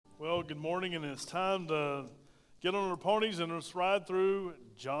Well, good morning, and it's time to get on our ponies and let's ride through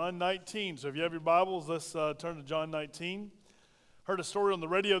John 19. So if you have your Bibles, let's turn to John 19. Heard a story on the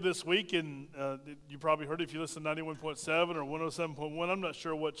radio this week, and you probably heard it if you listen to 91.7 or 107.1. I'm not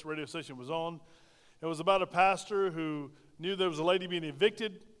sure which radio station it was on. It was about a pastor who knew there was a lady being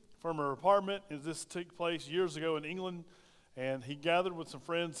evicted from her apartment, and this took place years ago in England, and he gathered with some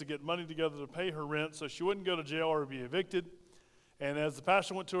friends to get money together to pay her rent so she wouldn't go to jail or be evicted. And as the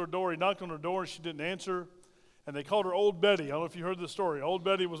pastor went to her door, he knocked on her door, and she didn't answer. And they called her Old Betty. I don't know if you heard this story. Old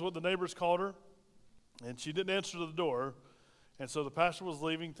Betty was what the neighbors called her. And she didn't answer to the door. And so the pastor was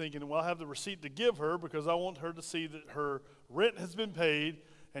leaving thinking, well, I have the receipt to give her because I want her to see that her rent has been paid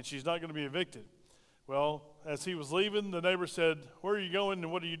and she's not going to be evicted. Well, as he was leaving, the neighbor said, where are you going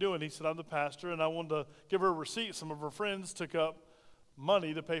and what are you doing? He said, I'm the pastor, and I wanted to give her a receipt. Some of her friends took up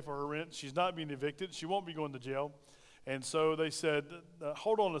money to pay for her rent. She's not being evicted. She won't be going to jail. And so they said,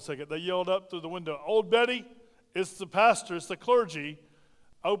 hold on a second. They yelled up through the window, Old Betty, it's the pastor, it's the clergy.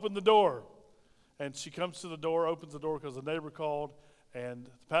 Open the door. And she comes to the door, opens the door because the neighbor called, and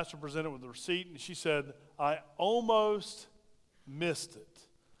the pastor presented with the receipt, and she said, I almost missed it.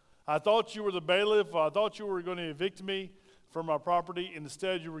 I thought you were the bailiff. I thought you were going to evict me from my property.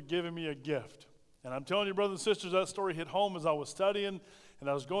 Instead, you were giving me a gift. And I'm telling you, brothers and sisters, that story hit home as I was studying, and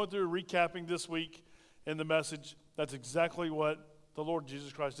I was going through recapping this week in the message. That's exactly what the Lord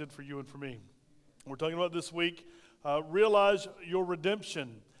Jesus Christ did for you and for me. We're talking about this week, realize your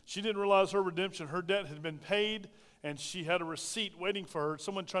redemption. She didn't realize her redemption. Her debt had been paid, and she had a receipt waiting for her,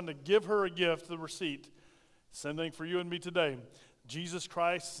 someone trying to give her a gift, the receipt. Same thing for you and me today. Jesus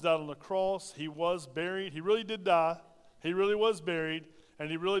Christ died on the cross. He was buried. He really did die. He really was buried,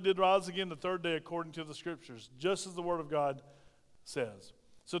 and he really did rise again the third day according to the Scriptures, just as the Word of God says.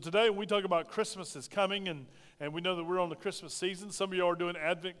 So today when we talk about Christmas is coming, and we know that we're on the Christmas season. Some of you are doing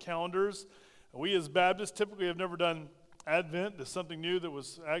Advent calendars. We as Baptists typically have never done Advent. It's something new that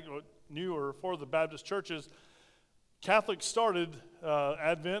was new or for the Baptist churches. Catholics started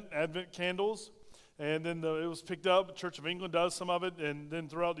Advent candles, and then it was picked up. The Church of England does some of it, and then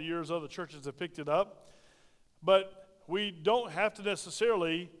throughout the years other churches have picked it up. But we don't have to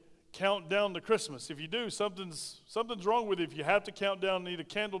necessarily count down to Christmas. If you do, something's wrong with you. If you have to count down and need a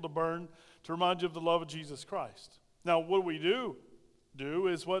candle to burn to remind you of the love of Jesus Christ. Now, what we do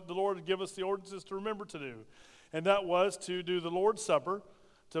is what the Lord gave us the ordinances to remember to do. And that was to do the Lord's Supper,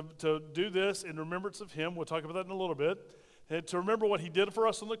 to do this in remembrance of Him. We'll talk about that in a little bit. And to remember what He did for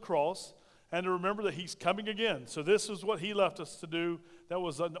us on the cross, and to remember that He's coming again. So this is what He left us to do. That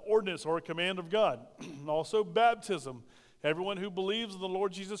was an ordinance or a command of God. Also, baptism. Everyone who believes in the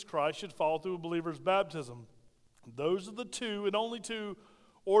Lord Jesus Christ should follow through a believer's baptism. Those are the two and only two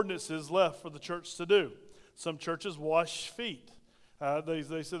ordinances left for the church to do. Some churches wash feet. They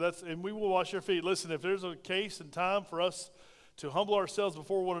say that's, and we will wash your feet. Listen, if there's a case and time for us to humble ourselves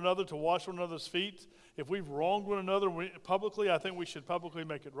before one another, to wash one another's feet, if we've wronged one another publicly, I think we should publicly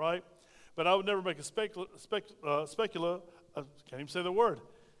make it right. But I would never make a spectacle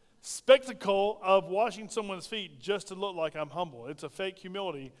of washing someone's feet just to look like I'm humble. It's a fake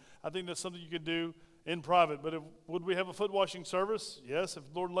humility. I think that's something you could do in private. But would we have a foot washing service? Yes, if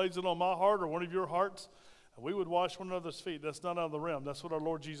the Lord lays it on my heart or one of your hearts, we would wash one another's feet. That's not out of the realm. That's what our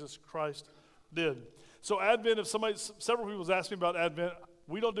Lord Jesus Christ did. So Advent, several people was asking about Advent.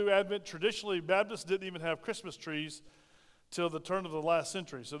 We don't do Advent. Traditionally, Baptists didn't even have Christmas trees till the turn of the last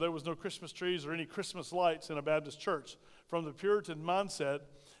century. So there was no Christmas trees or any Christmas lights in a Baptist church. From the Puritan mindset,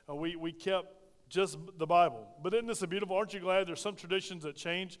 we kept just the Bible. But isn't this a beautiful, aren't you glad there's some traditions that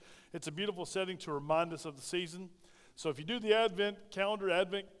change? It's a beautiful setting to remind us of the season. So if you do the Advent calendar,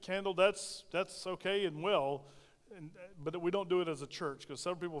 Advent candle, that's okay and well, but we don't do it as a church, because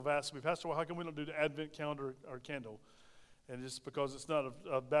several people have asked me, Pastor, well, how come we don't do the Advent calendar or candle? And it's because it's not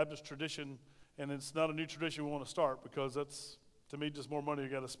a Baptist tradition, and it's not a new tradition we want to start, because that's, to me, just more money you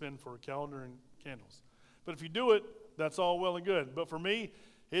got to spend for a calendar and candles. But if you do it, that's all well and good. But for me,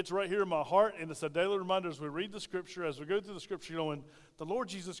 it's right here in my heart, and it's a daily reminder as we read the Scripture, as we go through the Scripture, and the Lord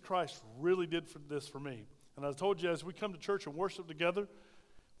Jesus Christ really did this for me. And I told you, as we come to church and worship together,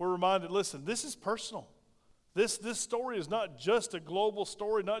 we're reminded, listen, this is personal. This story is not just a global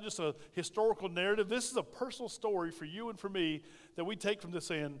story, not just a historical narrative. This is a personal story for you and for me that we take from this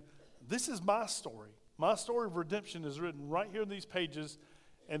saying, this is my story. My story of redemption is written right here in these pages,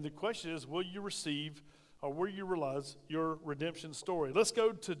 and the question is, will you receive or will you realize your redemption story? Let's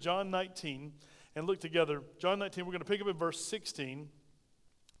go to John 19 and look together. John 19, we're going to pick up in verse 16.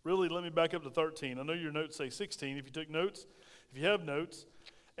 Really, let me back up to 13. I know your notes say 16 if you took notes, if you have notes.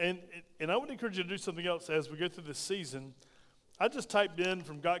 And I would encourage you to do something else as we go through this season. I just typed in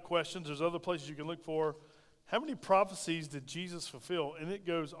from Got Questions, there's other places you can look for, how many prophecies did Jesus fulfill? And it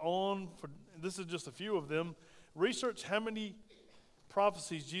goes on, this is just a few of them. Research how many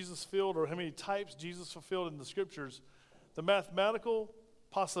prophecies Jesus fulfilled or how many types Jesus fulfilled in the scriptures. The mathematical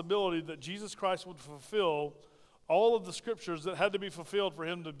possibility that Jesus Christ would fulfill all of the scriptures that had to be fulfilled for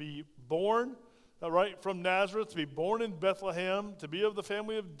him to be born, right, from Nazareth, to be born in Bethlehem, to be of the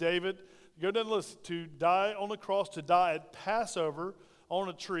family of David, go down the list, to die on the cross, to die at Passover on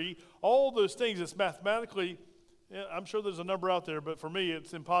a tree, all those things, it's mathematically, I'm sure there's a number out there, but for me,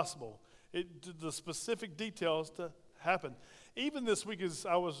 it's impossible. The specific details to happen. Even this week as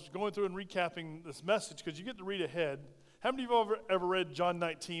I was going through and recapping this message, because you get to read ahead, how many of you have ever read John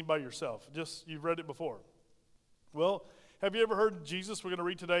 19 by yourself? Just, you've read it before. Well, have you ever heard Jesus, we're going to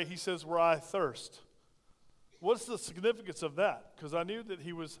read today, he says, where I thirst. What's the significance of that? Because I knew that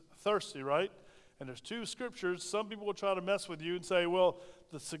he was thirsty, right? And there's two scriptures. Some people will try to mess with you and say, well,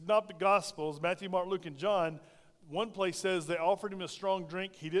 the synoptic gospels, Matthew, Mark, Luke, and John, one place says they offered him a strong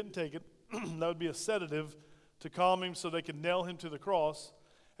drink. He didn't take it. That would be a sedative to calm him so they could nail him to the cross.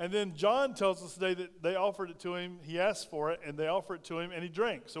 And then John tells us today that they offered it to him. He asked for it, and they offered it to him, and he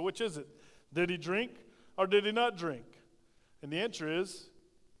drank. So which is it? Did he drink or did he not drink? And the answer is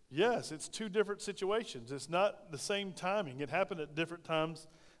yes, it's two different situations. It's not the same timing. It happened at different times,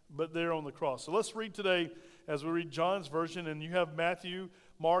 but they're on the cross. So let's read today as we read John's version, and you have Matthew,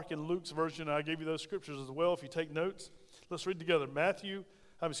 Mark, and Luke's version. I gave you those scriptures as well if you take notes. Let's read together.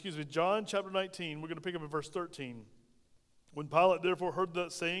 John chapter 19. We're going to pick up in verse 13. When Pilate therefore heard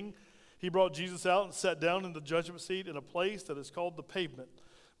that saying, he brought Jesus out and sat down in the judgment seat in a place that is called the Pavement,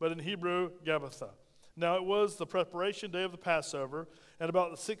 but in Hebrew, Gabbatha. Now it was the preparation day of the Passover, and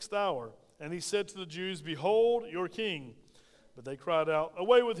about the 6th hour. And he said to the Jews, behold your king. But they cried out,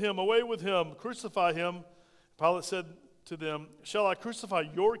 away with him, crucify him. Pilate said to them, shall I crucify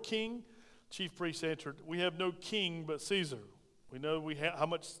your king? Chief priests answered, we have no king but Caesar. We know how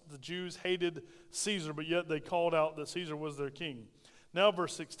much the Jews hated Caesar, but yet they called out that Caesar was their king. Now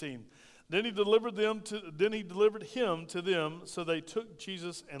verse 16. Then he delivered him to them, so they took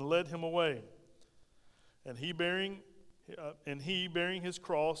Jesus and led him away. And he bearing his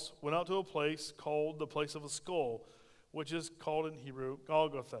cross went out to a place called the place of a skull, which is called in Hebrew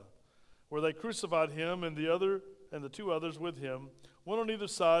Golgotha, where they crucified him and the two others with him, one on either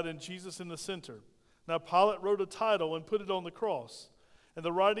side and Jesus in the center. Now Pilate wrote a title and put it on the cross, and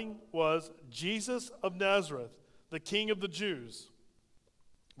the writing was Jesus of Nazareth, the King of the Jews.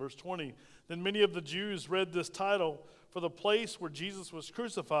 Verse 20, then many of the Jews read this title, for the place where Jesus was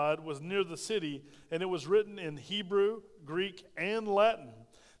crucified was near the city, and it was written in Hebrew, Greek, and Latin.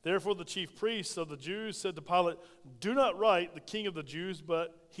 Therefore the chief priests of the Jews said to Pilate, do not write the King of the Jews,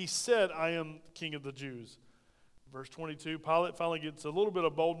 but he said, I am the King of the Jews. Verse 22, Pilate finally gets a little bit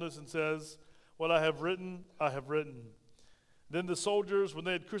of boldness and says, what I have written, I have written. Then the soldiers, when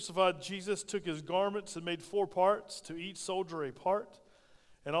they had crucified Jesus, took his garments and made 4 parts, to each soldier a part,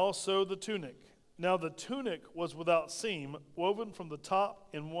 and also the tunic. Now the tunic was without seam, woven from the top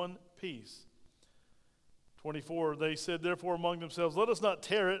in one piece. 24, they said therefore among themselves, let us not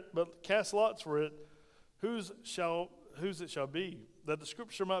tear it, but cast lots for it, whose it shall be, that the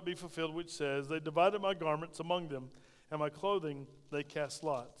scripture might be fulfilled, which says, they divided my garments among them, and my clothing they cast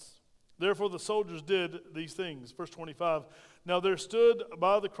lots. Therefore the soldiers did these things. Verse 25, now there stood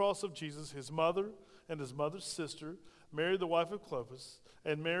by the cross of Jesus his mother and his mother's sister, Mary the wife of Clopas,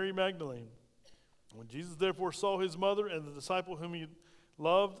 and Mary Magdalene. When Jesus therefore saw his mother and the disciple whom he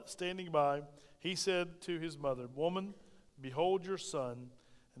loved standing by, he said to his mother, woman, behold your son.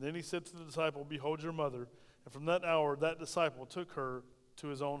 And then he said to the disciple, behold your mother. And from that hour, that disciple took her to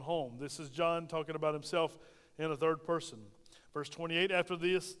his own home. This is John talking about himself in a third person. Verse 28, after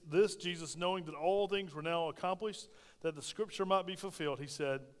this Jesus, knowing that all things were now accomplished, that the scripture might be fulfilled, he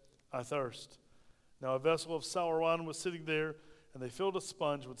said, I thirst. Now a vessel of sour wine was sitting there, and they filled a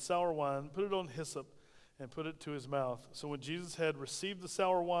sponge with sour wine, put it on hyssop, and put it to his mouth. So when Jesus had received the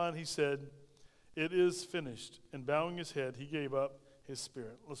sour wine, he said, it is finished. And bowing his head, he gave up his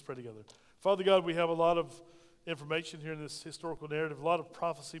spirit. Let's pray together. Father God, we have a lot of information here in this historical narrative, a lot of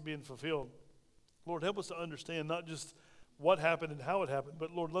prophecy being fulfilled. Lord, help us to understand not just what happened and how it happened,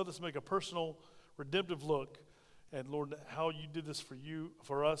 but Lord, let us make a personal, redemptive look. And Lord, how you did this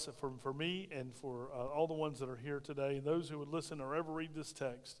for us, for me, and for all the ones that are here today, and those who would listen or ever read this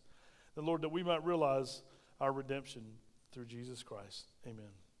text. And Lord, that we might realize our redemption through Jesus Christ.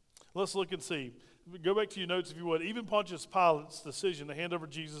 Amen. Let's look and see. Go back to your notes if you would. Even Pontius Pilate's decision to hand over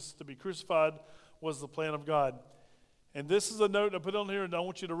Jesus to be crucified was the plan of God. And this is a note I put on here, and I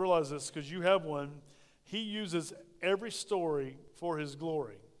want you to realize this because you have one. He uses every story for his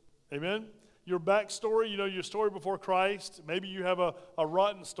glory. Amen? Your backstory, your story before Christ. Maybe you have a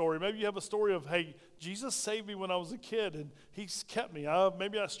rotten story. Maybe you have a story of, hey, Jesus saved me when I was a kid, and he's kept me.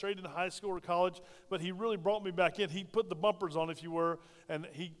 Maybe I strayed into high school or college, but he really brought me back in. He put the bumpers on, if you were, and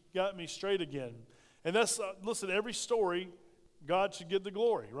he got me straight again. And that's, listen, every story, God should get the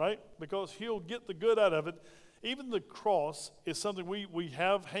glory, right? Because he'll get the good out of it. Even the cross is something we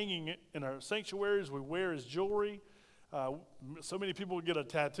have hanging in our sanctuaries. We wear as jewelry. So many people get a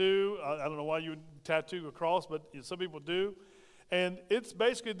tattoo. I don't know why you would tattoo a cross, but some people do. And it's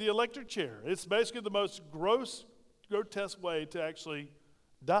basically the electric chair. It's basically the most grotesque way to actually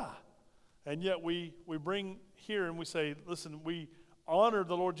die. And yet we bring here and we say, listen, we honor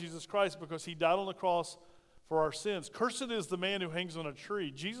the Lord Jesus Christ because he died on the cross for our sins. Cursed is the man who hangs on a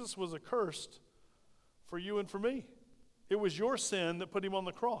tree. Jesus was accursed for you and for me. It was your sin that put him on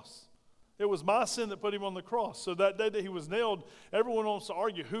the cross. It was my sin that put him on the cross. So that day that he was nailed, everyone wants to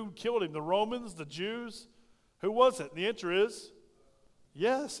argue who killed him, the Romans, the Jews. Who was it? The answer is,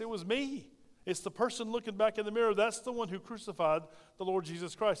 yes, it was me. It's the person looking back in the mirror. That's the one who crucified the Lord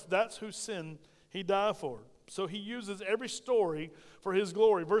Jesus Christ. That's whose sin he died for. So he uses every story for his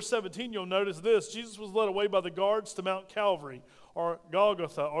glory. Verse 17, you'll notice this. Jesus was led away by the guards to Mount Calvary, or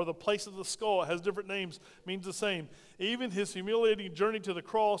Golgotha, or the place of the skull. It has different names, means the same. Even his humiliating journey to the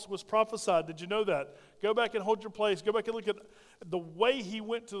cross was prophesied. Did you know that? Go back and hold your place. Go back and look at the way he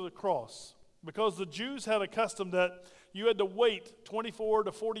went to the cross. Because the Jews had a custom that you had to wait 24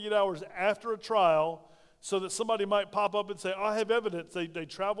 to 48 hours after a trial so that somebody might pop up and say, I have evidence. They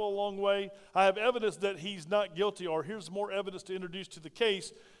travel a long way. I have evidence that he's not guilty, or here's more evidence to introduce to the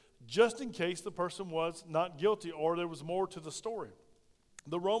case, just in case the person was not guilty or there was more to the story.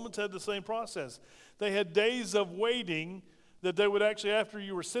 The Romans had the same process. They had days of waiting that they would actually, after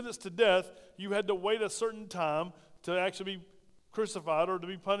you were sentenced to death, you had to wait a certain time to actually be crucified or to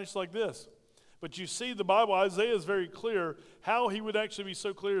be punished like this. But you see the Bible, Isaiah is very clear. How he would actually be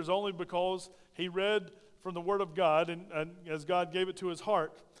so clear is only because he read from the Word of God and as God gave it to his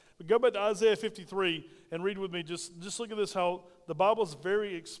heart. But go back to Isaiah 53 and read with me. Just look at this, how the Bible is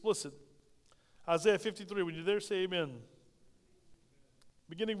very explicit. Isaiah 53, when you're there, say amen.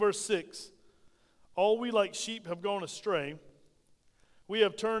 Beginning verse 6. All we like sheep have gone astray. We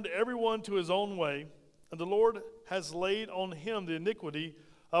have turned everyone to his own way, and the Lord has laid on him the iniquity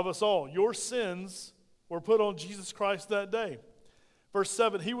of us all. Your sins were put on Jesus Christ that day. Verse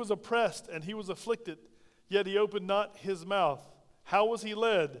 7, he was oppressed and he was afflicted, yet he opened not his mouth. How was he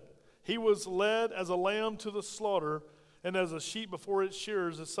led? He was led as a lamb to the slaughter, and as a sheep before its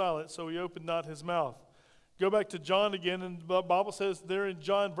shearers is silent, so he opened not his mouth. Go back to John again, and the Bible says there in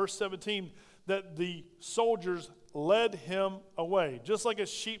John verse 17 that the soldiers led him away, just like a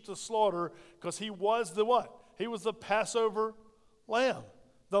sheep to slaughter, because he was the what? He was the Passover lamb.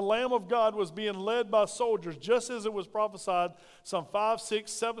 The Lamb of God was being led by soldiers, just as it was prophesied some 500, 600,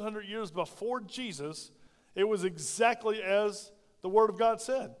 700 years before Jesus. It was exactly as the Word of God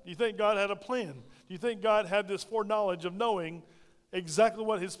said. Do you think God had a plan? Do you think God had this foreknowledge of knowing exactly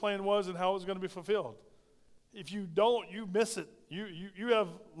what his plan was and how it was going to be fulfilled? If you don't, you miss it. You have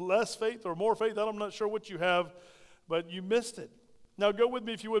less faith or more faith. I'm not sure what you have, but you missed it. Now go with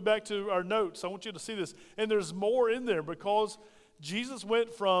me, if you would, back to our notes. I want you to see this. And there's more in there because Jesus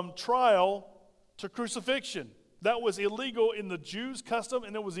went from trial to crucifixion. That was illegal in the Jews' custom,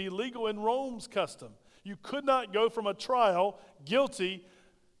 and it was illegal in Rome's custom. You could not go from a trial, guilty,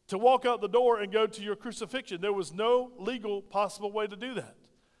 to walk out the door and go to your crucifixion. There was no legal possible way to do that.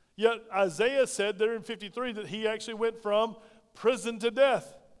 Yet Isaiah said there in 53 that he actually went from prison to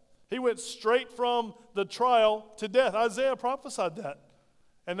death. He went straight from the trial to death. Isaiah prophesied that.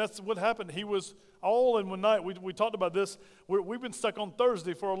 And that's what happened. He was all in one night. We talked about this. We've been stuck on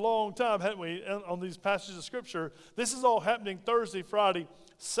Thursday for a long time, haven't we, on these passages of Scripture. This is all happening Thursday, Friday,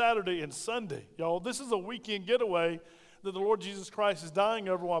 Saturday, and Sunday. Y'all, this is a weekend getaway that the Lord Jesus Christ is dying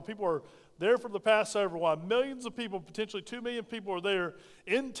over while people are there for the Passover, while millions of people, potentially 2 million people are there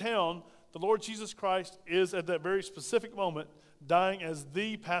in town. The Lord Jesus Christ is at that very specific moment dying as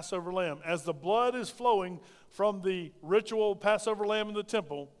the Passover lamb. As the blood is flowing from the ritual Passover lamb in the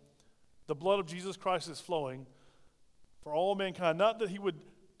temple, the blood of Jesus Christ is flowing for all mankind. Not that he would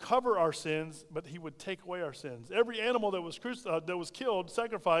cover our sins, but he would take away our sins. Every animal that was killed,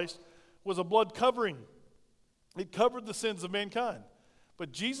 sacrificed, was a blood covering. It covered the sins of mankind.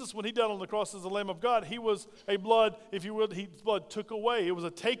 But Jesus, when he died on the cross as the Lamb of God, he was a blood, if you will, his blood took away. It was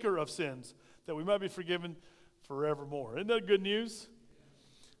a taker of sins, that we might be forgiven forevermore. Isn't that good news?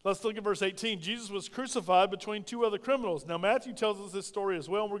 Let's look at verse 18. Jesus was crucified between two other criminals. Now, Matthew tells us this story as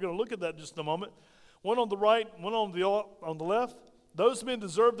well, and we're going to look at that in just a moment. one on the right, one on the left. Those men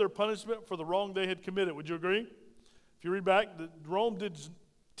deserved their punishment for the wrong they had committed. Would you agree? If you read back, Rome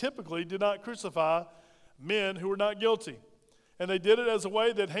typically did not crucify men who were not guilty. And they did it as a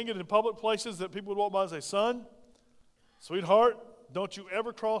way that hang it in public places that people would walk by and say, son, sweetheart, don't you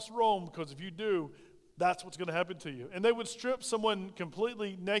ever cross Rome, because if you do, that's what's going to happen to you. And they would strip someone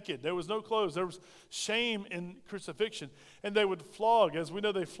completely naked. There was no clothes. There was shame in crucifixion. And they would flog. As we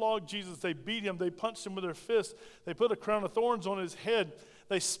know, they flogged Jesus. They beat him. They punched him with their fists. They put a crown of thorns on his head.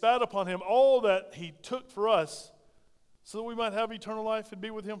 They spat upon him all that he took for us so that we might have eternal life and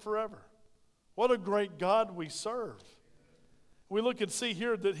be with him forever. What a great God we serve. We look and see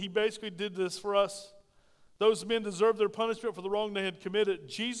here that he basically did this for us. Those men deserved their punishment for the wrong they had committed.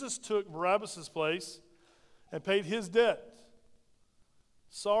 Jesus took Barabbas' place and paid his debt.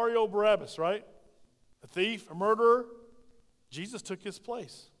 Sorry old Barabbas, right? A thief, a murderer. Jesus took his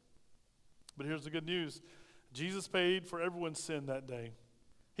place. But here's the good news. Jesus paid for everyone's sin that day.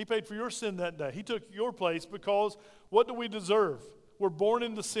 He paid for your sin that day. He took your place because what do we deserve? We're born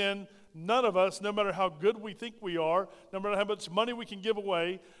into sin. None of us, no matter how good we think we are, no matter how much money we can give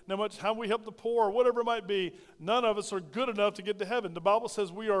away, no matter how we help the poor, or whatever it might be, none of us are good enough to get to heaven. The Bible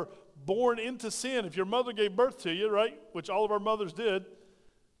says we are born into sin. If your mother gave birth to you, right, which all of our mothers did,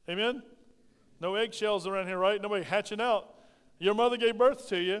 amen? No eggshells around here, right? Nobody hatching out. Your mother gave birth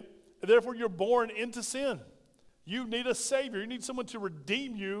to you, and therefore you're born into sin. You need a Savior. You need someone to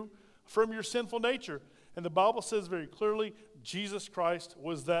redeem you from your sinful nature. And the Bible says very clearly, Jesus Christ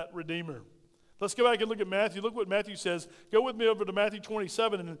was that Redeemer. Let's go back and look at Matthew. Look what Matthew says. Go with me over to Matthew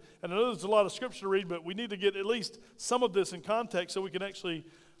 27. And I know there's a lot of scripture to read, but we need to get at least some of this in context so we can actually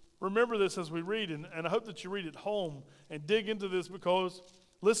remember this as we read. And I hope that you read at home and dig into this because,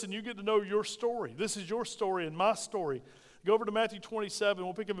 listen, you get to know your story. This is your story and my story. Go over to Matthew 27.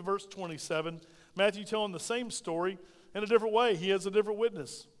 We'll pick up at verse 27. Matthew telling the same story in a different way. He has a different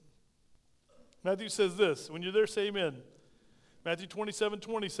witness. Matthew says this. When you're there, say amen. Matthew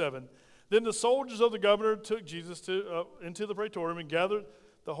 27:27. Then the soldiers of the governor took Jesus into the praetorium and gathered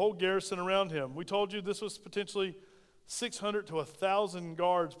the whole garrison around him. We told you this was potentially 600 to 1,000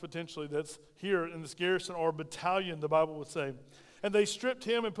 guards potentially that's here in this garrison, or battalion, the Bible would say. And they stripped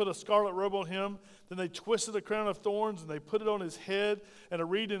him and put a scarlet robe on him. Then they twisted a crown of thorns and they put it on his head and a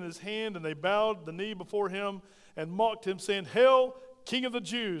reed in his hand. And they bowed the knee before him and mocked him, saying, "Hail, King of the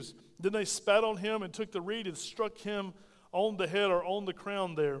Jews!" Then they spat on him and took the reed and struck him on the head, or on the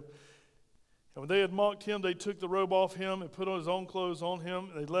crown there. And when they had mocked him, they took the robe off him and put on his own clothes on him.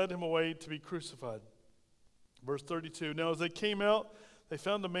 And they led him away to be crucified. Verse 32. Now as they came out, they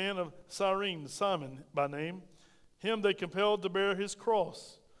found a man of Cyrene, Simon by name. Him they compelled to bear his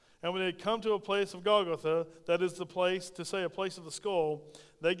cross. And when they had come to a place of Golgotha, that is the place, to say a place of the skull,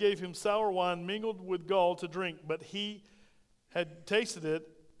 they gave him sour wine mingled with gall to drink. But he had tasted it,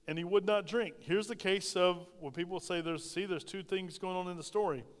 and he would not drink. Here's the case of when people say there's two things going on in the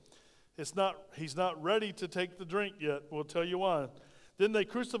story. He's not ready to take the drink yet. We'll tell you why. Then they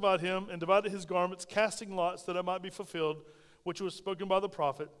crucified him and divided his garments, casting lots that it might be fulfilled, which was spoken by the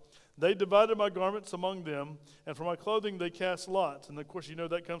prophet. They divided my garments among them, and for my clothing they cast lots. And of course, you know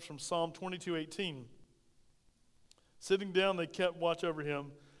that comes from Psalm 22:18. Sitting down, they kept watch over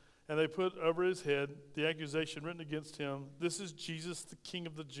him, and they put over his head the accusation written against him. This is Jesus, the King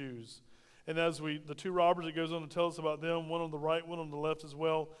of the Jews. And as the two robbers, it goes on to tell us about them, one on the right, one on the left as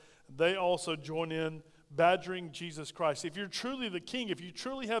well, they also join in badgering Jesus Christ. If you're truly the king, if you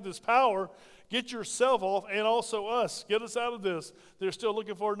truly have this power, get yourself off and also us. Get us out of this. They're still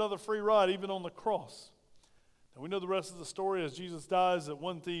looking for another free ride, even on the cross. And we know the rest of the story. As Jesus dies, that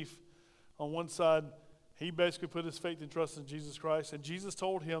one thief on one side, he basically put his faith and trust in Jesus Christ. And Jesus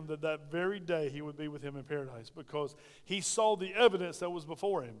told him that that very day he would be with him in paradise because he saw the evidence that was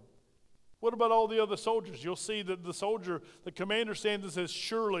before him. What about all the other soldiers? You'll see that the commander stands and says,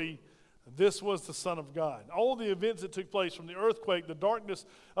 surely this was the Son of God. All the events that took place, from the earthquake, the darkness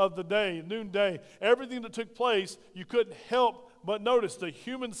of the day, noonday, everything that took place, you couldn't help but notice the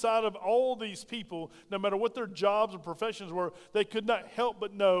human side of all these people. No matter what their jobs or professions were, they could not help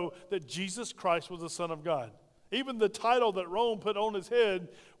but know that Jesus Christ was the Son of God. Even the title that Rome put on his head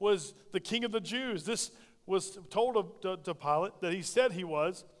was the King of the Jews. This was told to Pilate that he said he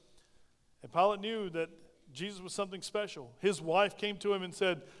was. And Pilate knew that Jesus was something special. His wife came to him and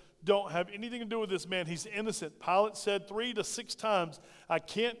said, don't have anything to do with this man. He's innocent. Pilate said 3 to 6 times, I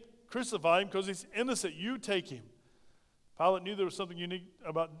can't crucify him because he's innocent. You take him. Pilate knew there was something unique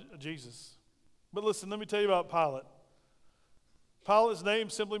about Jesus. But listen, let me tell you about Pilate. Pilate's name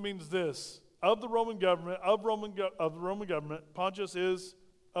simply means this. Of the Roman government, Pontius is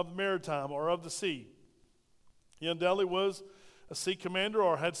of the maritime or of the sea. He undoubtedly was a sea commander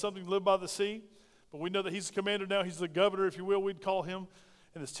or had something to live by the sea. But we know that he's a commander now. He's the governor, if you will, we'd call him,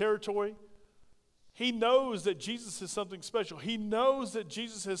 in his territory. He knows that Jesus is something special. He knows that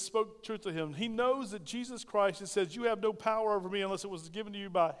Jesus has spoke truth to him. He knows that Jesus Christ, it says, you have no power over me unless it was given to you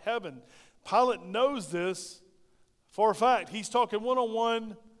by heaven. Pilate knows this for a fact. He's talking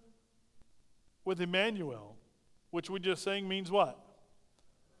one-on-one with Emmanuel, which we just saying means what?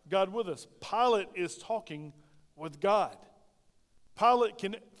 God with us. Pilate is talking with God. Pilate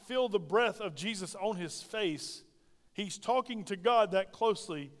can feel the breath of Jesus on his face. He's talking to God that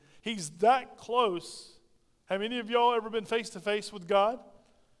closely. He's that close. Have any of y'all ever been face to face with God?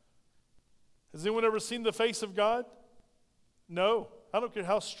 Has anyone ever seen the face of God? No. I don't care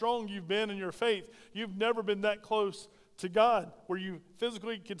how strong you've been in your faith. You've never been that close to God where you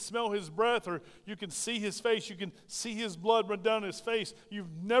physically can smell his breath or you can see his face. You can see his blood run down his face.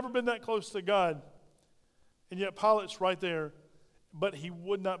 You've never been that close to God. And yet Pilate's right there, but he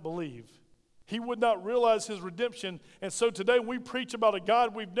would not believe. He would not realize his redemption. And so today we preach about a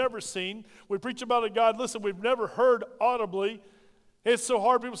God we've never seen. We preach about a God, listen, we've never heard audibly. It's so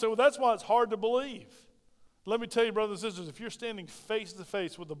hard. People say, well, that's why it's hard to believe. Let me tell you, brothers and sisters, if you're standing face to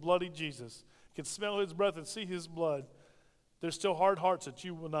face with the bloody Jesus, can smell his breath and see his blood, there's still hard hearts that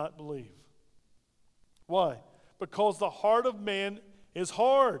you will not believe. Why? Because the heart of man is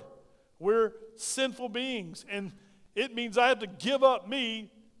hard. We're sinful beings, and it means I have to give up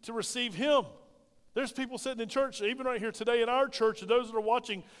me to receive him. There's people sitting in church, even right here today in our church, and those that are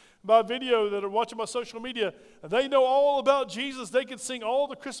watching by video, that are watching by social media, they know all about Jesus. They can sing all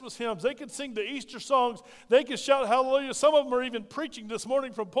the Christmas hymns. They can sing the Easter songs. They can shout hallelujah. Some of them are even preaching this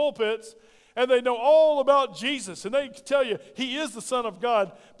morning from pulpits, and they know all about Jesus. And they can tell you he is the Son of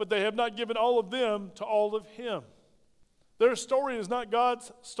God, but they have not given all of them to all of him. Their story is not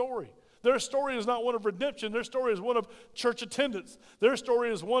God's story. Their story is not one of redemption. Their story is one of church attendance. Their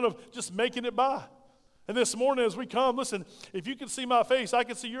story is one of just making it by. And this morning as we come, listen, if you can see my face, I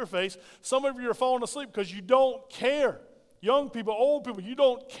can see your face. Some of you are falling asleep because you don't care. Young people, old people, you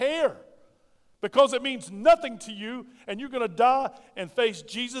don't care. Because it means nothing to you, and you're going to die and face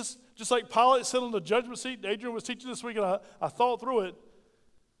Jesus. Just like Pilate sat on the judgment seat. Adrian was teaching this week, and I thought through it.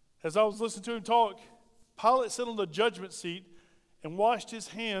 As I was listening to him talk, Pilate sat on the judgment seat and washed his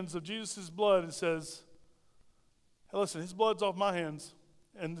hands of Jesus' blood and says, hey, listen, his blood's off my hands.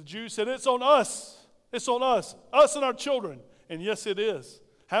 And the Jews said, it's on us. It's on us and our children. And yes, it is.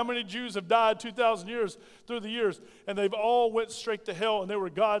 How many Jews have died 2,000 years through the years, and they've all went straight to hell, and they were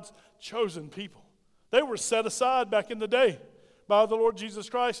God's chosen people. They were set aside back in the day by the Lord Jesus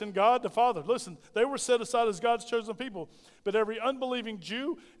Christ and God the Father. Listen, they were set aside as God's chosen people. But every unbelieving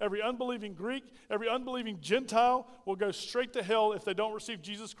Jew, every unbelieving Greek, every unbelieving Gentile will go straight to hell if they don't receive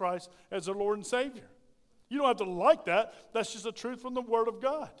Jesus Christ as their Lord and Savior. You don't have to like that. That's just the truth from the Word of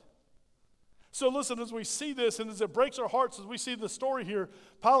God. So listen, as we see this and as it breaks our hearts, as we see the story here,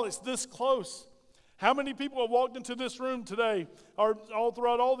 Pilate's this close. How many people have walked into this room today, or all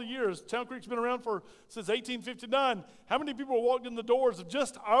throughout all the years? Town Creek's been around since 1859. How many people have walked in the doors of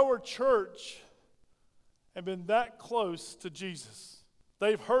just our church and been that close to Jesus?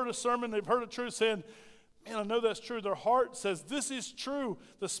 They've heard a sermon, they've heard a truth saying, man, I know that's true. Their heart says, this is true.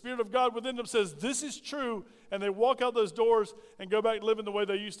 The Spirit of God within them says, this is true. And they walk out those doors and go back living the way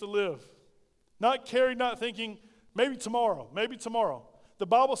they used to live. Not caring, not thinking, maybe tomorrow, maybe tomorrow. The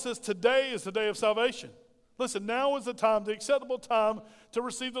Bible says today is the day of salvation. Listen, now is the time, the acceptable time to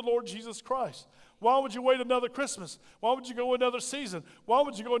receive the Lord Jesus Christ. Why would you wait another Christmas? Why would you go another season? Why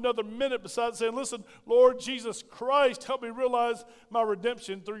would you go another minute besides saying, listen, Lord Jesus Christ, help me realize my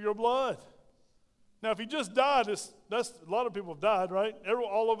redemption through your blood. Now, if he just died, that's a lot of people have died, right?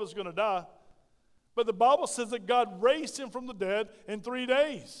 All of us are going to die. But the Bible says that God raised him from the dead in 3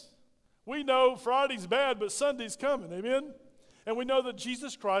 days. We know Friday's bad, but Sunday's coming, amen? And we know that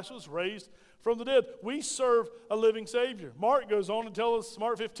Jesus Christ was raised from the dead. We serve a living Savior. Mark goes on and tells us,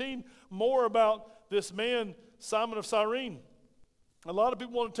 Mark 15, more about this man, Simon of Cyrene. A lot of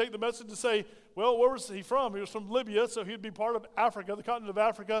people want to take the message and say, well, where was he from? He was from Libya, so he'd be part of Africa, the continent of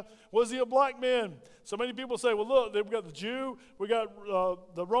Africa. Was he a black man? So many people say, well, look, we've got the Jew, we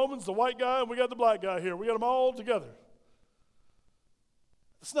got the Romans, the white guy, and we got the black guy here. We got them all together.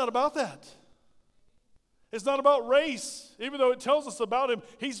 It's not about that. It's not about race. Even though it tells us about him,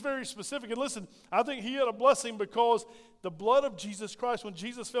 he's very specific. And listen, I think he had a blessing because the blood of Jesus Christ, when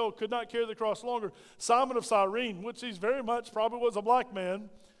Jesus fell, could not carry the cross longer. Simon of Cyrene, which he's very much probably was a black man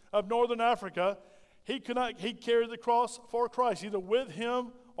of northern Africa, he carried the cross for Christ, either with him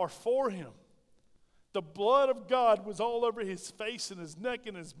or for him. The blood of God was all over his face and his neck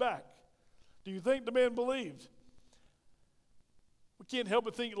and his back. Do you think the man believed? We can't help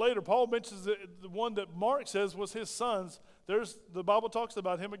but think later. Paul mentions the one that Mark says was his son's. The Bible talks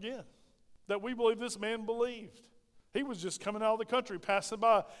about him again. That we believe this man believed. He was just coming out of the country, passing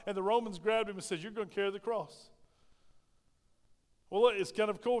by, and the Romans grabbed him and said, "You're going to carry the cross." Well, it's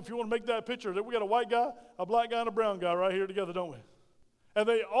kind of cool if you want to make that picture. We got a white guy, a black guy, and a brown guy right here together, don't we? And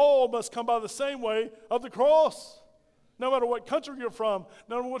they all must come by the same way of the cross. No matter what country you're from,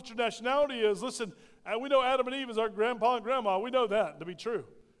 no matter what your nationality is. Listen, we know Adam and Eve is our grandpa and grandma. We know that to be true.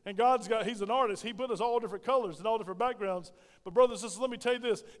 And He's an artist. He put us all different colors and all different backgrounds. But brothers and sisters, let me tell you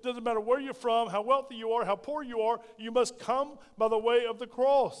this. It doesn't matter where you're from, how wealthy you are, how poor you are, you must come by the way of the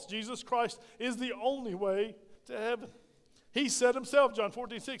cross. Jesus Christ is the only way to heaven. He said himself, John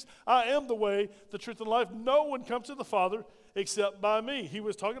 14:6, "I am the way, the truth, and life. No one comes to the Father except by me." He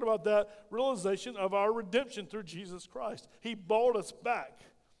was talking about that realization of our redemption through Jesus Christ. He bought us back.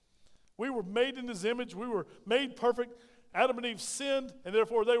 We were made in his image. We were made perfect. Adam and Eve sinned, and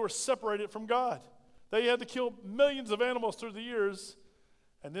therefore they were separated from God. They had to kill millions of animals through the years.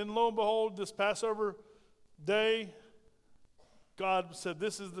 And then lo and behold, this Passover day, God said,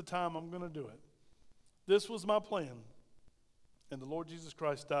 "This is the time I'm going to do it." This was my plan. And the Lord Jesus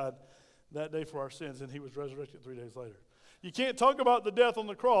Christ died that day for our sins, and he was resurrected 3 days later. You can't talk about the death on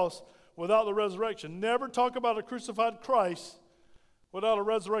the cross without the resurrection. Never talk about a crucified Christ without a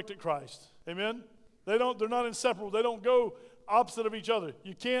resurrected Christ. Amen? They're not inseparable. They don't go opposite of each other.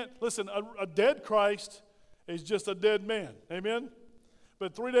 You can't, listen, a dead Christ is just a dead man. Amen?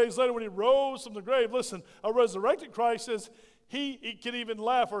 But 3 days later when he rose from the grave, listen, a resurrected Christ says he can even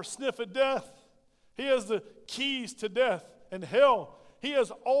laugh or sniff at death. He has the keys to death and hell. He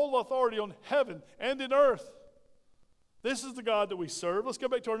has all authority on heaven and in earth. This is the God that we serve. Let's go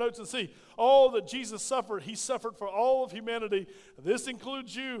back to our notes and see. All that Jesus suffered, he suffered for all of humanity. This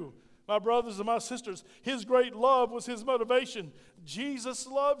includes you, my brothers and my sisters. His great love was his motivation. Jesus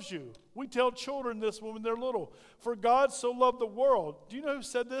loves you. We tell children this when they're little. For God so loved the world. Do you know who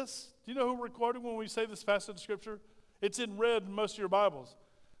said this? Do you know who recorded when we say this passage of Scripture? It's in red in most of your Bibles.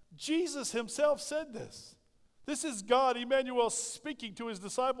 Jesus himself said this. This is God, Emmanuel, speaking to his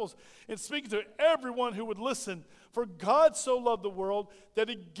disciples and speaking to everyone who would listen. For God so loved the world that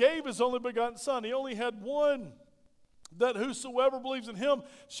he gave his only begotten Son. He only had one, that whosoever believes in him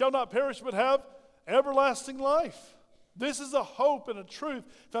shall not perish but have everlasting life. This is a hope and a truth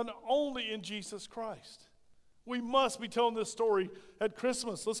found only in Jesus Christ. We must be telling this story at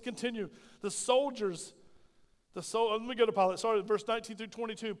Christmas. Let's continue. Let me go to Pilate. Sorry, verse 19 through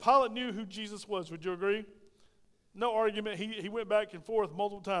 22. Pilate knew who Jesus was. Would you agree? No argument. He went back and forth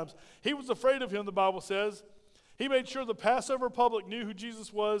multiple times. He was afraid of him, the Bible says. He made sure the Passover public knew who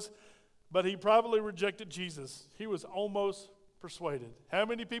Jesus was, but he privately rejected Jesus. He was almost persuaded. How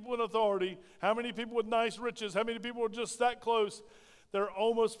many people in authority, how many people with nice riches, how many people were just that close, they're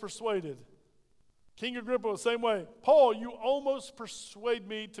almost persuaded. King Agrippa was the same way. Paul, you almost persuade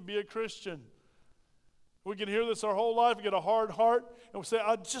me to be a Christian. We can hear this our whole life. We get a hard heart, and we say,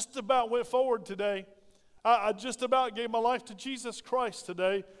 I just about went forward today. I just about gave my life to Jesus Christ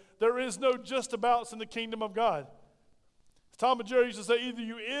today. There is no just abouts in the kingdom of God. Tom and Jerry used to say, either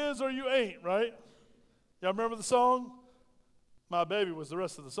you is or you ain't, right? Y'all remember the song? My baby was the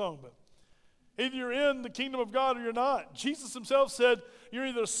rest of the song, but either you're in the kingdom of God or you're not. Jesus himself said, you're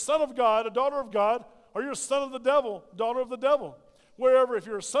either a son of God, a daughter of God, or you're a son of the devil, daughter of the devil. Wherever, if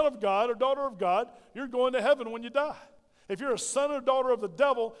you're a son of God or daughter of God, you're going to heaven when you die. If you're a son or daughter of the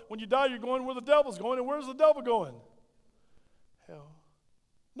devil, when you die, you're going where the devil's going. And where's the devil going? Hell.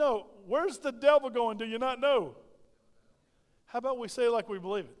 No, where's the devil going? Do you not know? How about we say it like we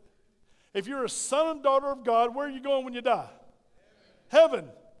believe it? If you're a son and daughter of God, where are you going when you die? Heaven.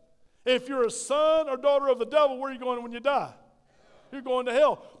 If you're a son or daughter of the devil, where are you going when you die? You're going to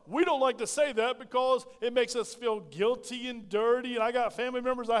hell. We don't like to say that because it makes us feel guilty and dirty. And I got family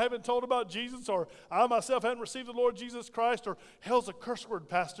members I haven't told about Jesus, or I myself hadn't received the Lord Jesus Christ, or hell's a curse word,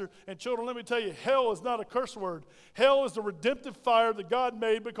 Pastor. And children, let me tell you, hell is not a curse word. Hell is the redemptive fire that God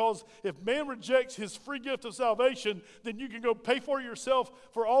made, because if man rejects his free gift of salvation, then you can go pay for it yourself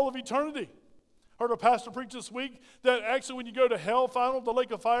for all of eternity. Heard a pastor preach this week that actually when you go to hell, final, the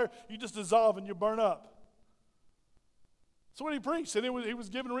lake of fire, you just dissolve and you burn up. That's what he preached, and he was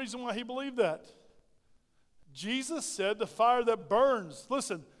given a reason why he believed that. Jesus said the fire that burns.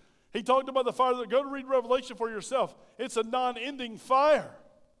 Listen, he talked about the fire that, go to read Revelation for yourself. It's a non-ending fire.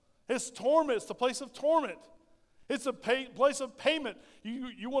 It's torment. It's the place of torment. It's a place of payment.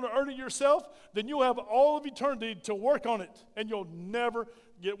 You want to earn it yourself? Then you'll have all of eternity to work on it, and you'll never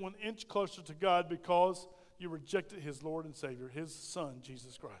get 1 inch closer to God because you rejected his Lord and Savior, his Son,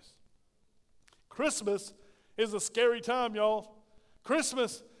 Jesus Christ. Christmas is a scary time, y'all,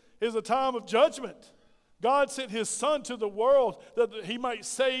 Christmas is a time of judgment. God sent his son to the world that he might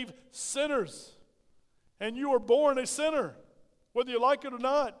save sinners. And you were born a sinner, whether you like it or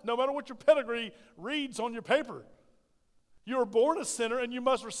not, no matter what your pedigree reads on your paper. You were born a sinner, and you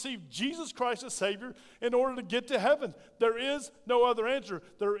must receive Jesus Christ as Savior in order to get to heaven. There is no other answer.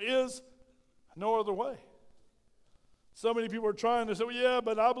 There is no other way. So many people are trying to say, well, yeah,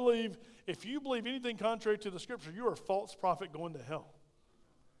 but I believe, if you believe anything contrary to the Scripture, you're a false prophet going to hell.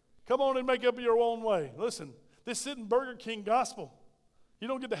 Come on and make up your own way. Listen, this isn't Burger King gospel. You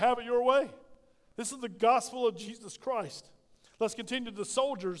don't get to have it your way. This is the gospel of Jesus Christ. Let's continue. The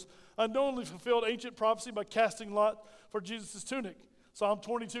soldiers unknowingly fulfilled ancient prophecy by casting lot for Jesus' tunic. Psalm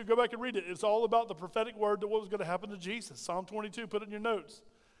 22, go back and read it. It's all about the prophetic word that what was going to happen to Jesus. Psalm 22, put it in your notes.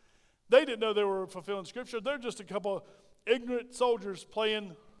 They didn't know they were fulfilling Scripture. They're just a couple of ignorant soldiers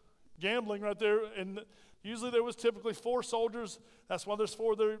playing gambling right there. And usually there was typically 4 soldiers. That's why there's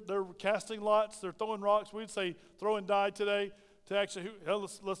 4. They're casting lots. They're throwing rocks. We'd say throw and die today to actually,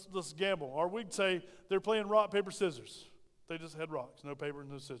 let's gamble. Or we'd say they're playing rock, paper, scissors. They just had rocks, no paper,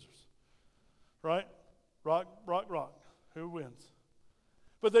 no scissors. Right? Rock, rock, rock. Who wins?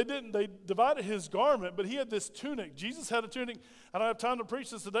 But they didn't. They divided his garment, but he had this tunic. Jesus had a tunic. I don't have time to preach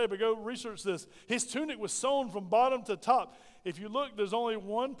this today, but go research this. His tunic was sewn from bottom to top. If you look, there's only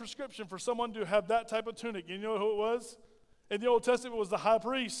one prescription for someone to have that type of tunic. You know who it was? In the Old Testament, it was the high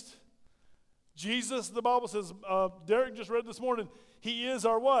priest. Jesus, the Bible says, Derek just read this morning, he is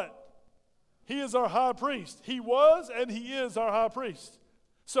our what? He is our high priest. He was and he is our high priest.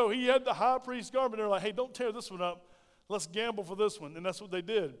 So he had the high priest garment. They're like, hey, don't tear this one up. Let's gamble for this one. And that's what they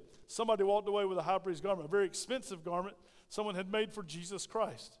did. Somebody walked away with a high priest garment, a very expensive garment someone had made for Jesus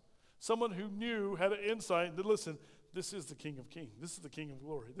Christ. Someone who knew, had an insight that, listen, this is the King of Kings. This is the King of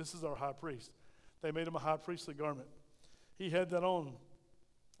Glory. This is our high priest. They made him a high priestly garment. He had that on.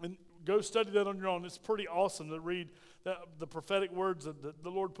 And go study that on your own. It's pretty awesome to read the prophetic words that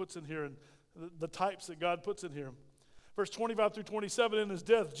the Lord puts in here and the types that God puts in here. Verse 25 through 27, in his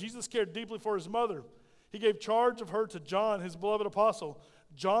death, Jesus cared deeply for his mother. He gave charge of her to John, his beloved apostle.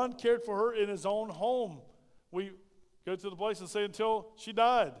 John cared for her in his own home. We go to the place and say until she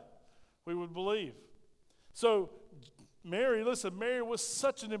died, we would believe. So Mary, listen, Mary was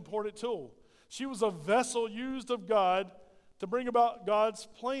such an important tool. She was a vessel used of God to bring about God's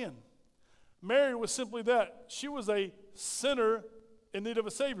plan. Mary was simply that. She was a sinner in need of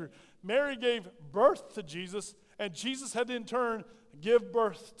a Savior. Mary gave birth to Jesus, and Jesus had to in turn give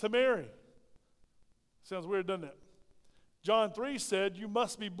birth to Mary. Sounds weird, doesn't it? John 3 said, you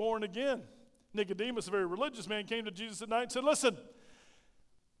must be born again. Nicodemus, a very religious man, came to Jesus at night and said, listen,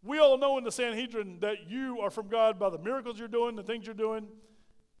 we all know in the Sanhedrin that you are from God by the miracles you're doing, the things you're doing.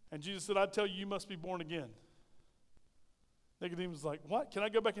 And Jesus said, I tell you, you must be born again. Nicodemus was like, what? Can I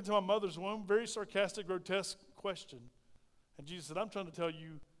go back into my mother's womb? Very sarcastic, grotesque question. And Jesus said, I'm trying to tell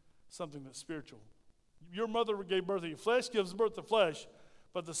you something that's spiritual. Your mother gave birth to you. Flesh gives birth to flesh,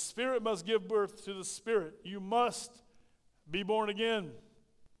 but the Spirit must give birth to the Spirit. You must be born again.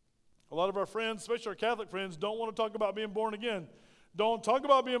 A lot of our friends, especially our Catholic friends, don't want to talk about being born again. Don't talk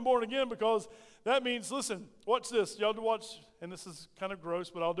about being born again because that means, listen, watch this. Y'all do watch, and this is kind of gross,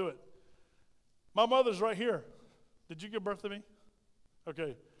 but I'll do it. My mother's right here. Did you give birth to me?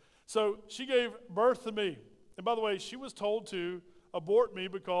 Okay. So she gave birth to me. And by the way, she was told to abort me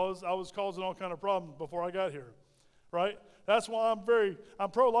because I was causing all kind of problems before I got here, right? That's why I'm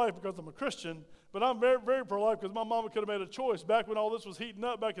pro-life because I'm a Christian, but I'm very, very pro-life because my mama could have made a choice. Back when all this was heating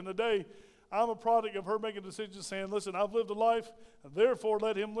up back in the day, I'm a product of her making decisions saying, listen, I've lived a life, and therefore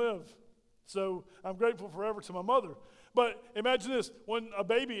let him live. So I'm grateful forever to my mother. But imagine this, when a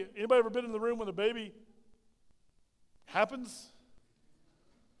baby, anybody ever been in the room when a baby happens?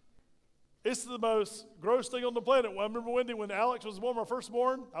 It's the most gross thing on the planet. I remember, Wendy, when Alex was born, my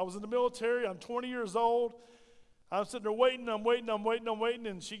firstborn, I was in the military, I'm 20 years old. I'm sitting there waiting,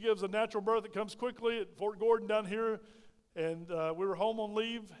 and she gives a natural birth that comes quickly at Fort Gordon down here. And we were home on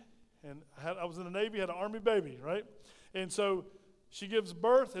leave, and I was in the Navy, had an Army baby, right? And so she gives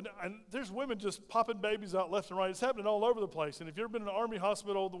birth, and there's women just popping babies out left and right. It's happening all over the place. And if you've ever been in an Army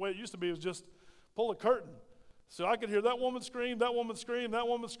hospital, the way it used to be was just pull a curtain. So I could hear that woman scream, that woman scream, that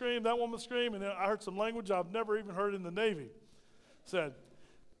woman scream, that woman scream, and then I heard some language I've never even heard in the Navy said.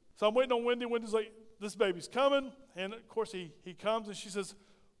 So I'm waiting on Wendy. Wendy's like, this baby's coming. And, of course, he comes, and she says,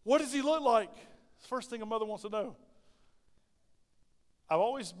 what does he look like? It's the first thing a mother wants to know. I've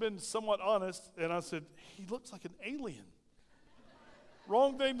always been somewhat honest, and I said, he looks like an alien.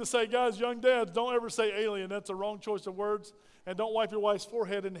 Wrong thing to say, guys, young dads, don't ever say alien. That's a wrong choice of words. And don't wipe your wife's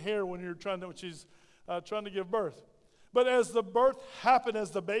forehead and hair when she's trying to give birth. But as the birth happened,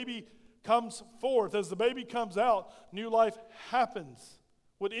 as the baby comes forth, as the baby comes out, new life happens.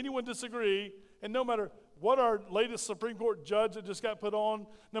 Would anyone disagree? And no matter what our latest Supreme Court judge that just got put on,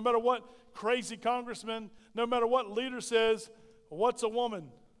 no matter what crazy congressman, no matter what leader says, what's a woman?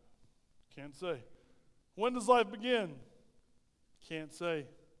 Can't say. When does life begin? Can't say.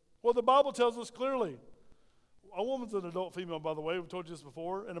 Well, the Bible tells us clearly. A woman's an adult female, by the way. We've told you this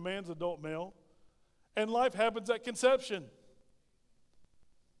before. And a man's an adult male. And life happens at conception.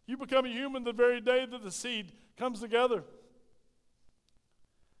 You become a human the very day that the seed comes together.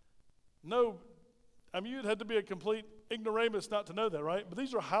 No, you'd have to be a complete ignoramus not to know that, right? But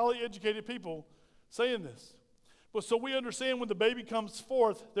these are highly educated people saying this. But so we understand when the baby comes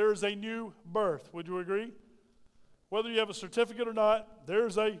forth, there is a new birth. Would you agree? Whether you have a certificate or not,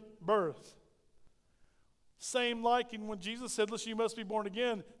 there's a birth. Same like in when Jesus said, listen, you must be born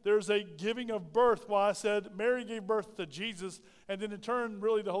again, there's a giving of birth. Why I said Mary gave birth to Jesus, and then in turn,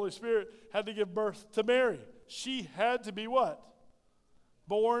 really the Holy Spirit had to give birth to Mary. She had to be what?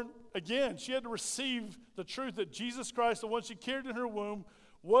 Born again. She had to receive the truth that Jesus Christ, the one she carried in her womb,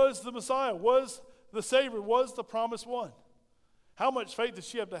 was the Messiah, was the Savior, was the promised one. How much faith did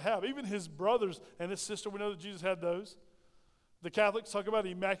she have to have? Even his brothers and his sister, we know that Jesus had those. The Catholics talk about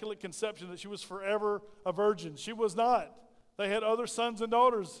immaculate conception, that she was forever a virgin. She was not. They had other sons and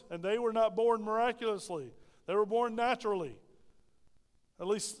daughters, and they were not born miraculously. They were born naturally. At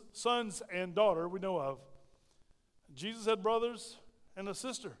least sons and daughter we know of. Jesus had brothers and a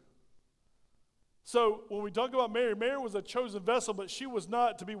sister. So when we talk about Mary, Mary was a chosen vessel, but she was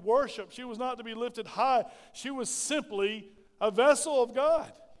not to be worshiped. She was not to be lifted high. She was simply a vessel of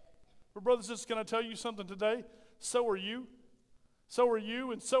God. But brothers and sisters, can I tell you something today? So are you. So are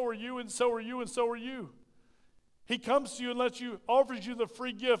you, and so are you, and so are you, and so are you. He comes to you and offers you the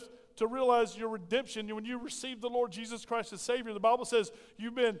free gift to realize your redemption. When you receive the Lord Jesus Christ as Savior, the Bible says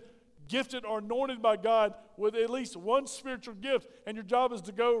you've been gifted or anointed by God with at least one spiritual gift, and your job is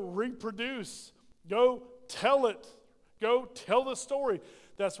to go reproduce. Go tell it. Go tell the story.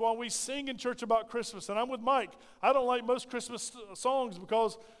 That's why we sing in church about Christmas. And I'm with Mike. I don't like most Christmas songs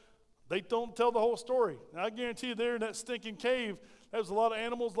because they don't tell the whole story. And I guarantee you there in that stinking cave, there was a lot of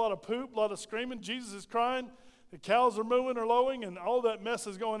animals, a lot of poop, a lot of screaming. Jesus is crying. The cows are mooing or lowing, and all that mess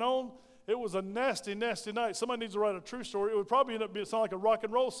is going on. It was a nasty, nasty night. Somebody needs to write a true story. It would probably end up sound like a rock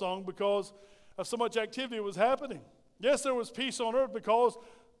and roll song because of so much activity was happening. Yes, there was peace on earth because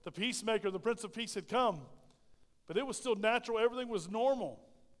the peacemaker, the Prince of Peace, had come. But it was still natural. Everything was normal.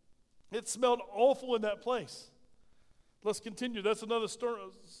 It smelled awful in that place. Let's continue. That's another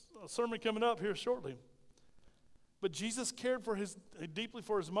sermon coming up here shortly. But Jesus cared deeply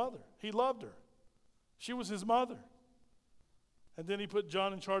for his mother. He loved her. She was his mother. And then he put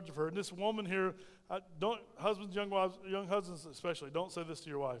John in charge of her. And this woman here, husbands, young wives, young husbands especially, don't say this to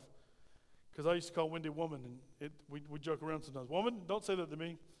your wife. Because I used to call Wendy woman, and we joke around sometimes. Woman, don't say that to me.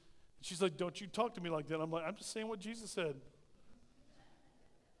 And she's like, don't you talk to me like that. I'm like, I'm just saying what Jesus said.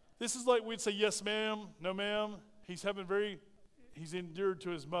 This is like we'd say, yes, ma'am, no, ma'am. He's endured to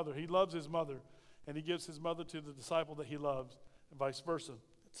his mother. He loves his mother. And he gives his mother to the disciple that he loves, and vice versa,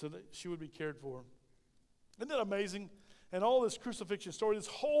 so that she would be cared for. Isn't that amazing? And all this crucifixion story, this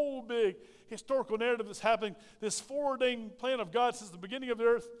whole big historical narrative that's happening, this foreordained plan of God since the beginning of the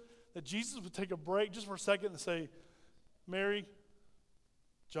earth, that Jesus would take a break just for a second and say, Mary,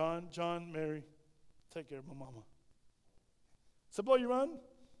 John, Mary, take care of my mama. Does that blow your mind?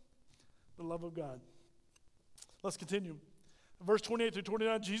 The love of God. Let's continue. Verse 28 through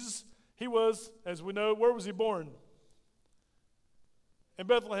 29, Jesus, he was, as we know, where was he born? In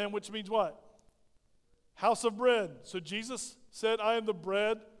Bethlehem, which means what? House of bread. So Jesus said, I am the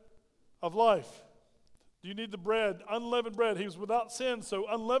bread of life. Do you need the bread? Unleavened bread. He was without sin, so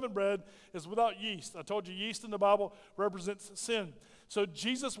unleavened bread is without yeast. I told you yeast in the Bible represents sin. So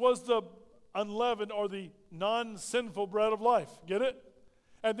Jesus was the unleavened or the non-sinful bread of life. Get it?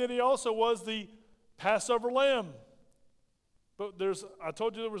 And then he also was the Passover lamb. But I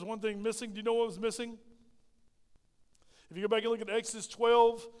told you there was one thing missing. Do you know what was missing? If you go back and look at Exodus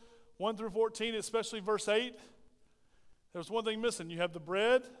 12, 1 through 14, especially verse 8, there's one thing missing. You have the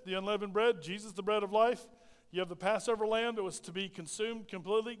bread, the unleavened bread, Jesus, the bread of life. You have the Passover lamb that was to be consumed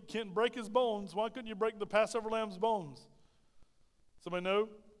completely. Can't break his bones. Why couldn't you break the Passover lamb's bones? Somebody know?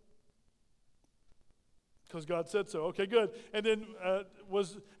 Because God said so. Okay, good. And then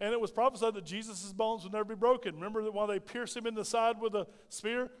it was prophesied that Jesus' bones would never be broken. Remember that while they pierced him in the side with a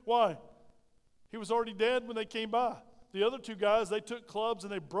spear? Why? He was already dead when they came by. The other two guys, they took clubs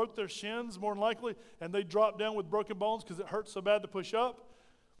and they broke their shins, more than likely, and they dropped down with broken bones because it hurt so bad to push up.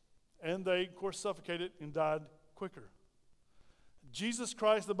 And they, of course, suffocated and died quicker. Jesus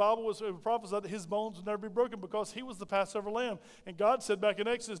Christ, the Bible was prophesied that his bones would never be broken because he was the Passover lamb. And God said back in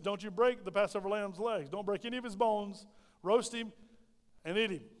Exodus, don't you break the Passover lamb's legs. Don't break any of his bones. Roast him and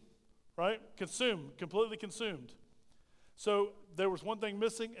eat him. Right? Consumed, completely consumed. So there was one thing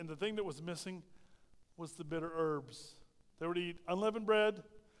missing, and the thing that was missing was the bitter herbs. They were to eat unleavened bread,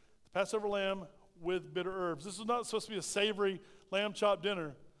 the Passover lamb with bitter herbs. This was not supposed to be a savory lamb chop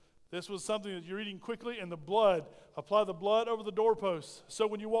dinner. This was something that you're eating quickly, and the blood, apply the blood over the doorposts. So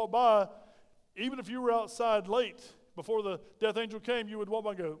when you walk by, even if you were outside late before the death angel came, you would walk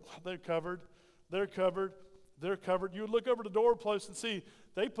by and go, they're covered, they're covered, they're covered. You would look over the doorpost and see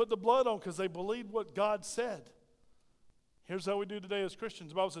they put the blood on because they believed what God said. Here's how we do today as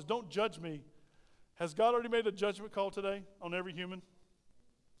Christians. The Bible says, don't judge me. Has God already made a judgment call today on every human?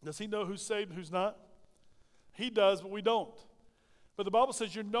 Does he know who's saved and who's not? He does, but we don't. But the Bible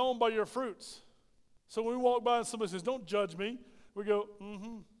says you're known by your fruits. So when we walk by and somebody says, don't judge me, we go,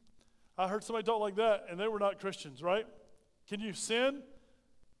 I heard somebody talk like that, and they were not Christians, right? Can you sin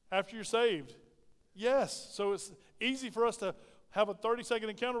after you're saved? Yes. So it's easy for us to have a 30-second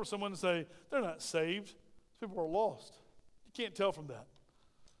encounter with someone and say, they're not saved. These people are lost. You can't tell from that.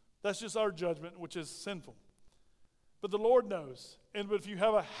 That's just our judgment, which is sinful. But the Lord knows. But if you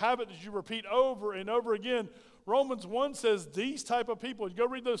have a habit that you repeat over and over again, Romans 1 says these type of people, you go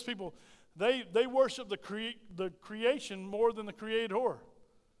read those people, they worship the creation more than the Creator.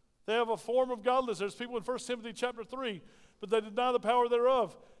 They have a form of godliness. There's people in 1 Timothy chapter 3, but they deny the power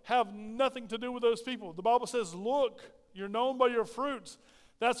thereof. Have nothing to do with those people. The Bible says, look, you're known by your fruits.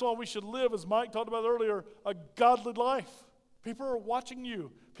 That's why we should live, as Mike talked about earlier, a godly life. People are watching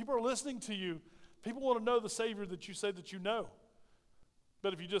you. People are listening to you. People want to know the Savior that you say that you know.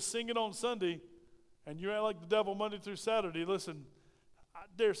 But if you just sing it on Sunday and you act like the devil Monday through Saturday, listen, I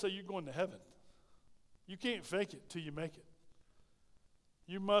dare say you're going to heaven. You can't fake it till you make it.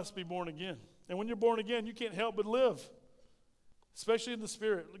 You must be born again. And when you're born again, you can't help but live, especially in the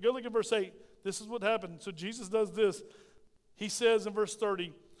Spirit. Go look at verse 8. This is what happened. So Jesus does this. He says in verse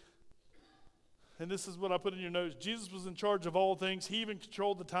 30, and this is what I put in your notes, Jesus was in charge of all things. He even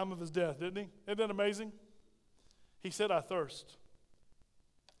controlled the time of his death, didn't he? Isn't that amazing? He said, I thirst.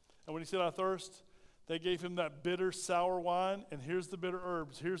 And when he said, I thirst, they gave him that bitter, sour wine, and here's the bitter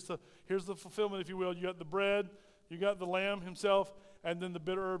herbs. Here's the fulfillment, if you will. You got the bread, you got the lamb himself, and then the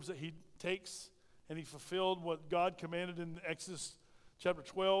bitter herbs that he takes, and he fulfilled what God commanded in Exodus chapter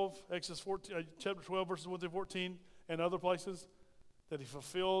 12, chapter 12, verses 1 through 14, and other places, that he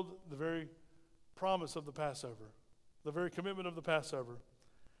fulfilled the very promise of the Passover, the very commitment of the Passover.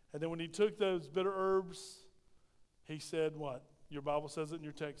 And then when he took those bitter herbs, he said what? Your Bible says it and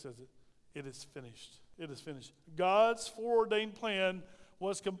your text says it. It is finished. It is finished. God's foreordained plan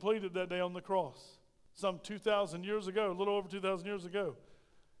was completed that day on the cross. Some 2,000 years ago, a little over 2,000 years ago.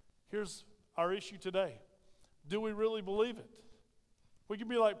 Here's our issue today. Do we really believe it? We can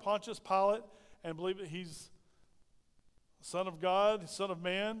be like Pontius Pilate and believe that he's Son of God, Son of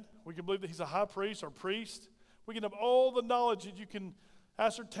Man. We can believe that he's a high priest or priest. We can have all the knowledge that you can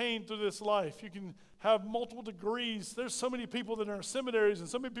ascertain through this life. You can have multiple degrees. There's so many people that are in seminaries and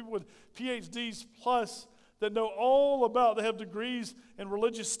so many people with PhDs plus that know all about, they have degrees in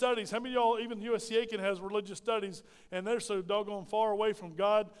religious studies. How many of y'all, even USC Aiken has religious studies, and they're so doggone far away from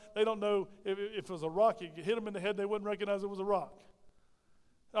God, they don't know if it was a rock, it hit them in the head, they wouldn't recognize it was a rock.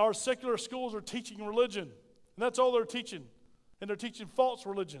 Our secular schools are teaching religion. And that's all they're teaching. And they're teaching false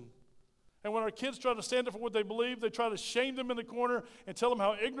religion. And when our kids try to stand up for what they believe, they try to shame them in the corner and tell them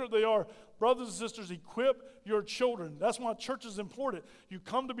how ignorant they are. Brothers and sisters, equip your children. That's why church is important. You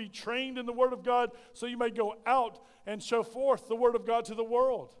come to be trained in the Word of God so you may go out and show forth the Word of God to the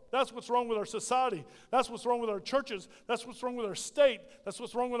world. That's what's wrong with our society. That's what's wrong with our churches. That's what's wrong with our state. That's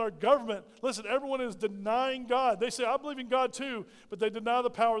what's wrong with our government. Listen, everyone is denying God. They say, I believe in God too, but they deny the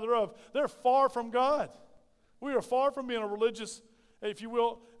power thereof. They're far from God. We are far from being a religious, if you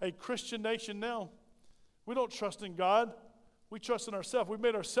will, a Christian nation now. We don't trust in God. We trust in ourselves. We've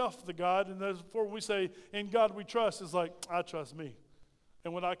made ourselves the God, and therefore we say, in God we trust, it's like, I trust me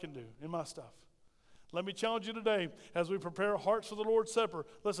and what I can do in my stuff. Let me challenge you today as we prepare our hearts for the Lord's Supper.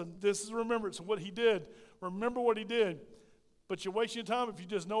 Listen, this is remembrance of what he did. Remember what he did. But you're wasting your time if you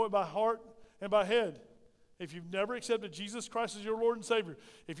just know it by heart and by head. If you've never accepted Jesus Christ as your Lord and Savior,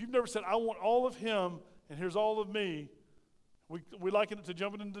 if you've never said, I want all of him, and here's all of me, we liken it to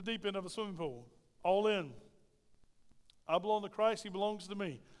jumping into the deep end of a swimming pool. All in. I belong to Christ. He belongs to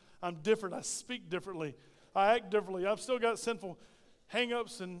me. I'm different. I speak differently. I act differently. I've still got sinful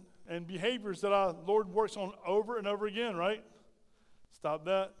hang-ups and behaviors that our Lord works on over and over again, right? Stop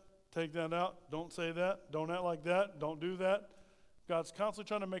that. Take that out. Don't say that. Don't act like that. Don't do that. God's constantly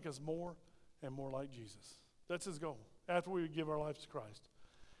trying to make us more and more like Jesus. That's his goal after we give our lives to Christ.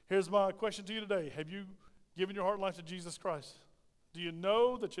 Here's my question to you today. Have you given your heart and life to Jesus Christ? Do you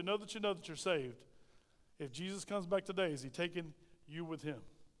know that you know that you know that you're saved? If Jesus comes back today, is he taking you with him?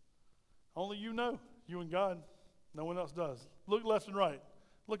 Only you know, you and God. No one else does. Look left and right.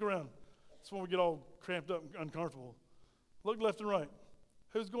 Look around. That's when we get all cramped up and uncomfortable. Look left and right.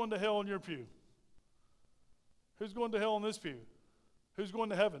 Who's going to hell in your pew? Who's going to hell in this pew? Who's going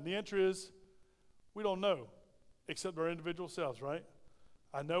to heaven? The answer is, we don't know, except our individual selves, right?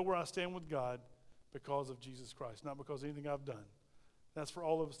 I know where I stand with God because of Jesus Christ, not because of anything I've done. That's for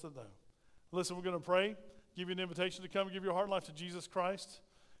all of us to know. Listen, we're going to pray, give you an invitation to come and give your heart and life to Jesus Christ.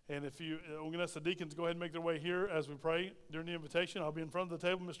 And if you, we're going to ask the deacons to go ahead and make their way here as we pray during the invitation. I'll be in front of the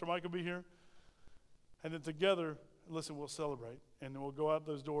table. Mr. Mike will be here. And then together, listen, we'll celebrate. And then we'll go out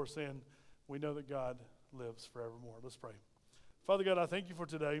those doors saying, we know that God lives forevermore. Let's pray. Father God, I thank you for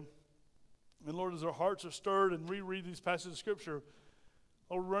today. And Lord, as our hearts are stirred and reread these passages of Scripture,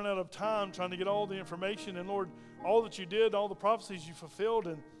 Lord, we run out of time trying to get all the information. And Lord, all that you did, all the prophecies you fulfilled,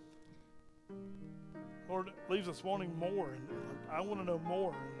 and Lord, it leaves us wanting more. And I want to know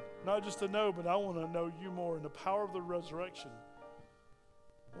more. And not just to know, but I want to know you more and the power of the resurrection.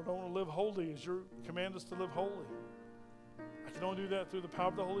 Lord, I want to live holy as you command us to live holy. I can only do that through the power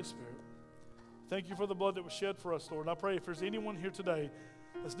of the Holy Spirit. Thank you for the blood that was shed for us, Lord. And I pray if there's anyone here today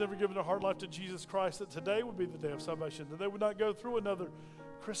that's never given their heart life to Jesus Christ, that today would be the day of salvation, that they would not go through another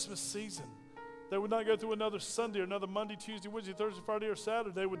Christmas season. They would not go through another Sunday or another Monday, Tuesday, Wednesday, Thursday, Friday, or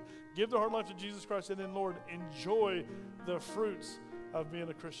Saturday. They would give their heart life to Jesus Christ and then, Lord, enjoy the fruits of being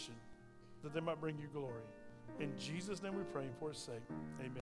a Christian, that they might bring you glory. In Jesus' name we pray and for his sake, amen.